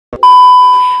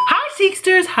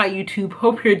Chicsters, hi YouTube,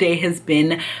 hope your day has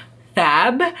been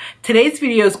fab. Today's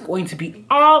video is going to be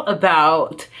all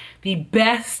about the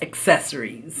best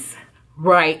accessories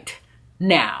right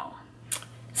now.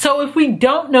 So if we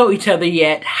don't know each other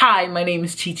yet, hi, my name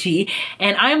is Chi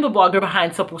and I am the blogger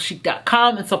behind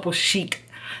SuppleChic.com and SuppleChic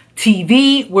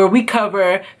TV, where we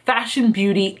cover fashion,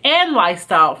 beauty, and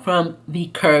lifestyle from the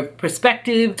curved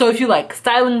perspective. So if you like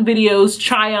styling videos,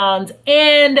 try-ons,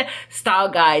 and style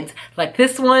guides like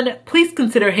this one, please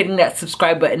consider hitting that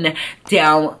subscribe button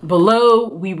down below.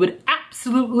 We would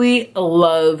absolutely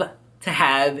love to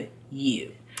have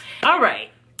you. All right,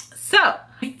 so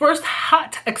the first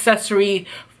hot accessory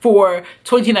for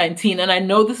 2019, and I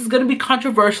know this is going to be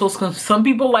controversial because some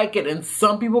people like it and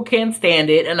some people can't stand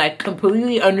it, and I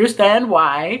completely understand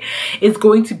why. It's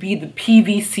going to be the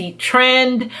PVC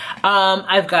trend.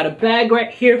 I've got a bag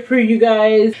right here for you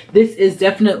guys. This is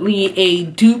definitely a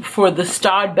dupe for the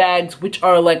stud bags, which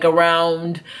are like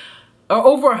around or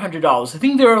over $100. I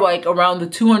think they're like around the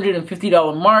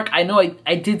 $250 mark. I know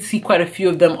I did see quite a few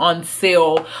of them on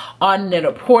sale on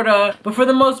Net-a-Porter, but for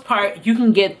the most part, you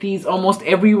can get these almost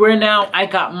everywhere now. I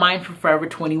got mine for Forever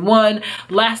 21.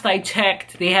 Last I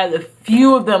checked, they had a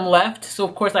few of them left, so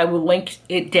of course I will link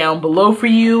it down below for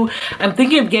you. I'm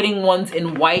thinking of getting ones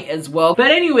in white as well.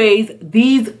 But anyways,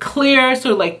 these clear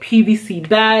sort of like PVC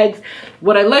bags.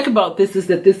 What I like about this is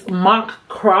that this mock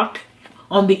croc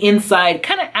on the inside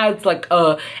kind of adds like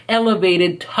a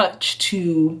elevated touch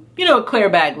to, you know, a clear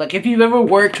bag. Like if you've ever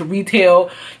worked retail,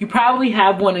 you probably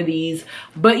have one of these,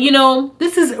 but you know,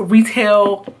 this is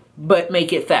retail, but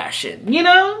make it fashion, you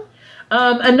know?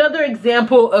 Another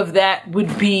example of that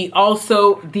would be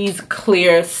also these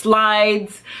clear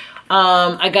slides.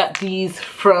 I got these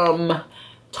from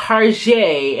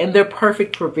Target and they're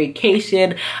perfect for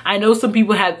vacation. I know some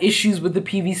people have issues with the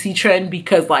PVC trend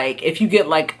because like if you get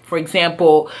like, for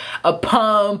example, a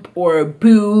pump or a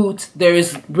boot,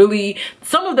 there's really,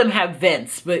 some of them have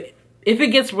vents, but if it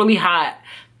gets really hot,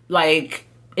 like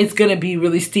it's gonna be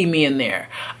really steamy in there.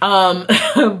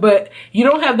 But you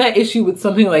don't have that issue with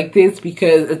something like this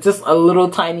because it's just a little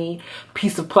tiny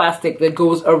piece of plastic that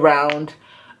goes around,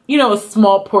 you know, a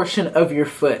small portion of your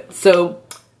foot. So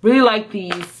really like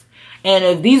these, and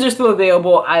if these are still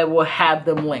available, I will have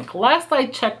them linked. Last I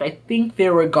checked, I think they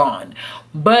were gone,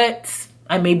 but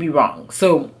I may be wrong,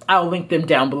 so I'll link them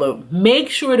down below.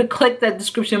 Make sure to click that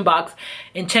description box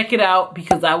and check it out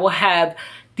because I will have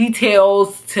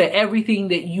details to everything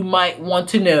that you might want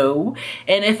to know.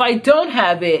 And if I don't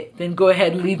have it, then go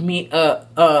ahead and leave me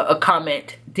a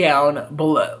comment down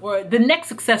below. Or the next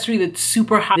accessory that's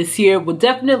super hot this year will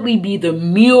definitely be the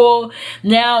mule.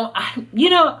 Now,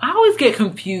 I always get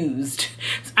confused.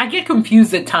 I get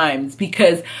confused at times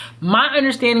because my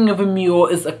understanding of a mule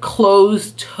is a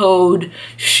closed-toed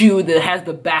shoe that has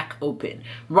the back open,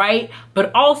 right?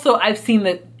 But also I've seen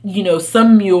that, you know,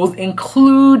 some mules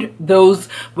include those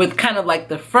with kind of like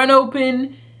the front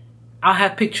open. I'll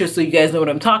have pictures so you guys know what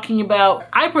I'm talking about.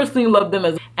 I personally love them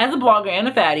as a blogger and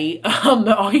a fatty.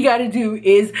 All you gotta do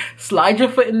is slide your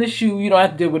foot in the shoe. You don't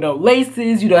have to deal with no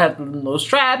laces. You don't have to deal with no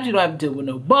straps. You don't have to deal with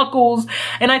no buckles.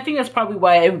 And I think that's probably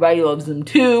why everybody loves them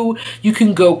too. You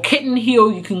can go kitten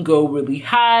heel. You can go really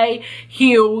high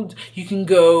heeled. You can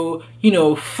go, you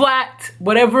know, flat,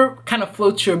 whatever kind of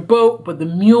floats your boat. But the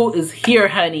mule is here,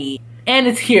 honey. And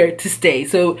it's here to stay,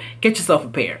 so get yourself a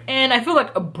pair. And I feel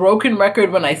like a broken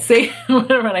record when I say,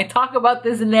 when I talk about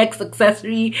this next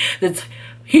accessory that's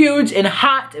huge and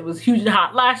hot. It was huge and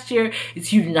hot last year,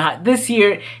 it's huge and hot this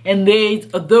year, and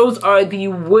those are the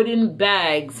wooden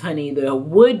bags, honey, the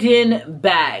wooden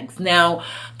bags. Now,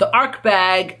 the Arc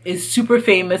bag is super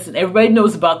famous and everybody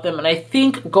knows about them, and I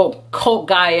think Cult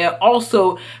Gaia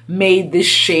also made this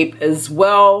shape as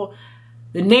well.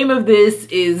 The name of this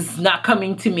is not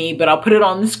coming to me, but I'll put it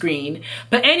on the screen.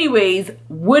 But anyways,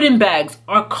 wooden bags.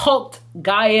 Our Cult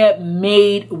Gaia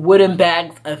made wooden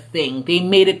bags a thing. They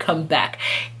made it come back.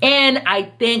 And I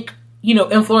think, you know,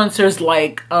 influencers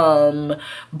like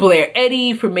Blair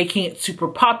Eddy for making it super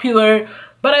popular.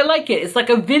 But I like it. It's like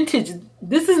a vintage.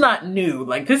 This is not new.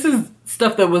 Like, this is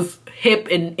stuff that was hip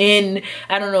and in,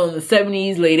 I don't know, in the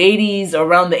 70s, late 80s,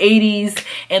 around the 80s,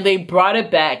 and they brought it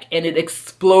back and it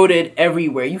exploded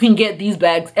everywhere. You can get these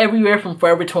bags everywhere from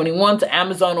Forever 21 to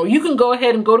Amazon, or you can go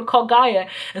ahead and go to Cult Gaia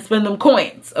and spend them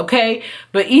coins, okay?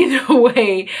 But either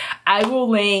way, I will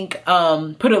link,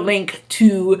 put a link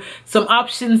to some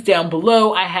options down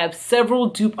below. I have several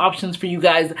dupe options for you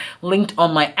guys linked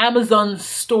on my Amazon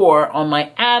store,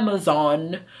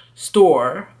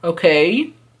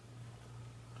 okay?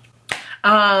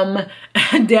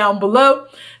 Down below.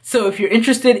 So if you're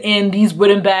interested in these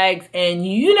wooden bags and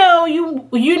you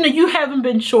haven't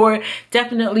been sure,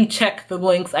 definitely check the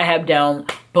links I have down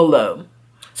below.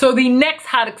 So the next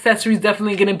hot accessory is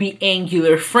definitely going to be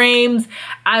angular frames.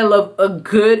 I love a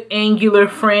good angular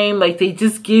frame. Like, they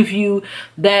just give you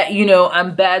that, you know,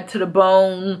 I'm bad to the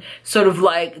bone, sort of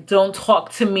like, don't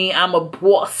talk to me, I'm a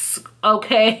boss,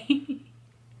 okay?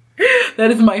 That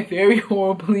is my very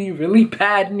horribly, really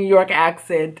bad New York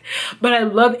accent. But I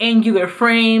love angular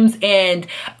frames, and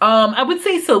I would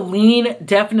say Celine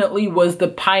definitely was the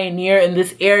pioneer in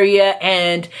this area,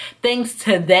 and thanks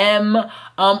to them,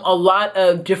 a lot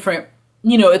of different,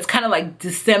 you know, it's kind of like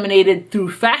disseminated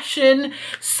through fashion.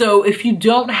 So if you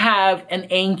don't have an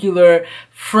angular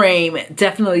frame,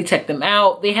 definitely check them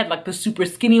out. They had like the super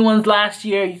skinny ones last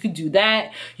year. You could do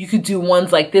that. You could do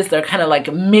ones like this. They're kind of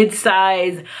like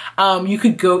mid-size. You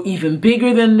could go even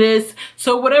bigger than this.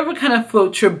 So whatever kind of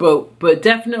floats your boat, but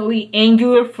definitely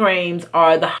angular frames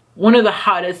are one of the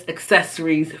hottest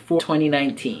accessories for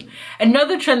 2019.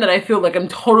 Another trend that I feel like I'm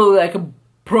totally like a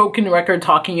broken record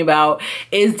talking about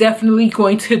is definitely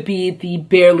going to be the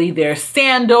barely there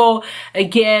sandal.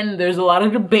 Again, there's a lot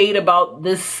of debate about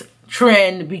this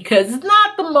trend because it's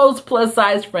not the most plus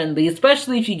size friendly,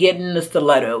 especially if you get in the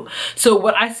stiletto. So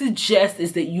what I suggest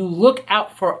is that you look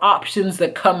out for options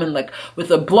that come in like with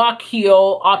a block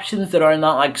heel, options that are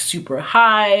not like super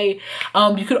high.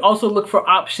 You could also look for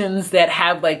options that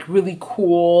have like really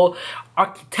cool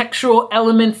architectural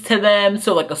elements to them,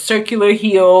 so like a circular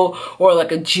heel or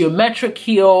like a geometric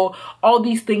heel. All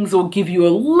these things will give you a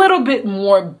little bit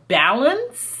more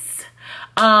balance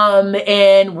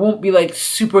and won't be like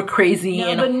super crazy. Now,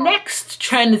 and the next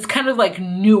trend is kind of like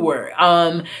newer,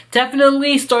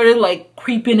 definitely started like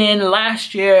creeping in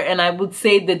last year, and I would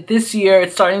say that this year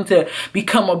it's starting to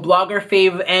become a blogger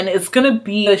fave, and it's gonna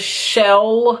be a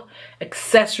shell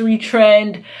accessory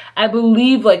trend. I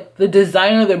believe like the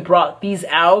designer that brought these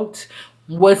out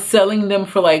was selling them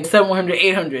for like $700,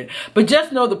 $800, but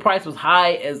just know the price was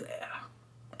high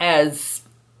as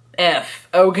F,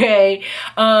 okay?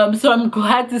 So I'm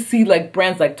glad to see like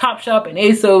brands like Topshop and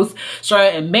ASOS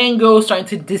and Mango starting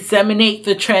to disseminate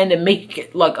the trend and make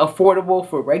it like affordable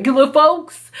for regular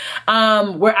folks.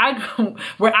 Where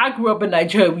I grew up in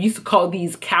Nigeria, we used to call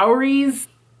these cowries.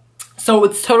 So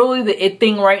it's totally the it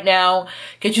thing right now.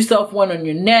 Get yourself one on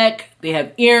your neck. They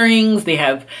have earrings, they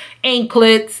have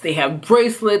anklets, they have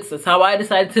bracelets. That's how I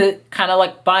decided to kind of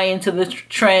like buy into the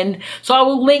trend. So I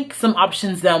will link some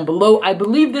options down below. I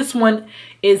believe this one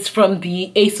is from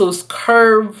the ASOS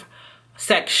Curve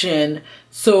section.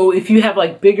 So if you have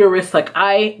like bigger wrists like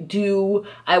I do,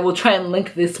 I will try and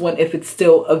link this one if it's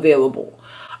still available.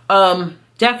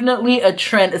 Definitely a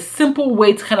trend, a simple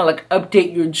way to kind of like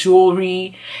update your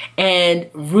jewelry, and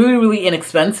really, really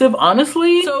inexpensive,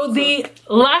 honestly. So the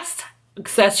last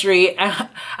accessory, I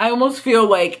almost feel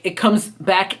like it comes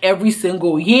back every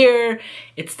single year.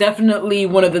 It's definitely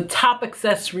one of the top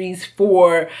accessories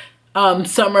for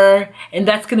summer, and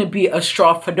that's gonna be a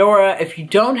straw fedora. If you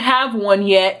don't have one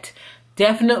yet,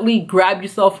 definitely grab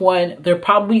yourself one. They're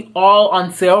probably all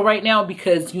on sale right now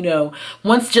because, you know,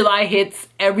 once July hits,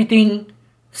 everything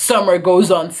summer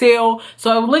goes on sale. So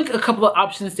I will link a couple of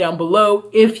options down below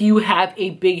if you have a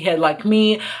big head like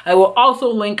me. I will also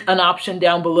link an option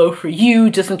down below for you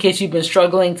just in case you've been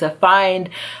struggling to find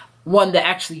one that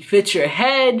actually fits your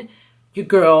head. Your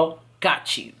girl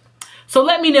got you. So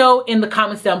let me know in the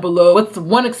comments down below, what's the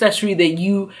one accessory that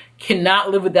you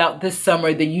cannot live without this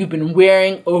summer that you've been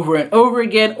wearing over and over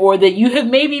again, or that you have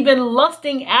maybe been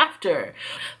lusting after.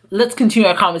 Let's continue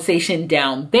our conversation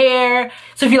down there.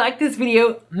 So if you like this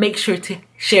video, make sure to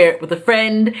share it with a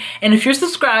friend. And if you're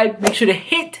subscribed, make sure to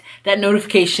hit that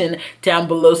notification down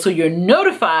below so you're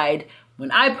notified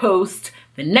when I post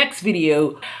the next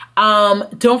video.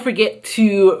 Don't forget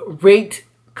to rate,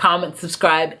 comment,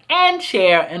 subscribe, and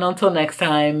share. And until next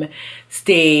time,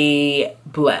 stay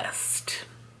blessed.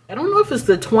 I don't know if it's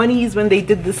the 20s when they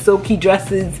did the silky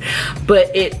dresses,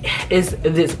 but it is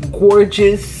this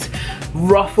gorgeous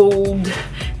ruffled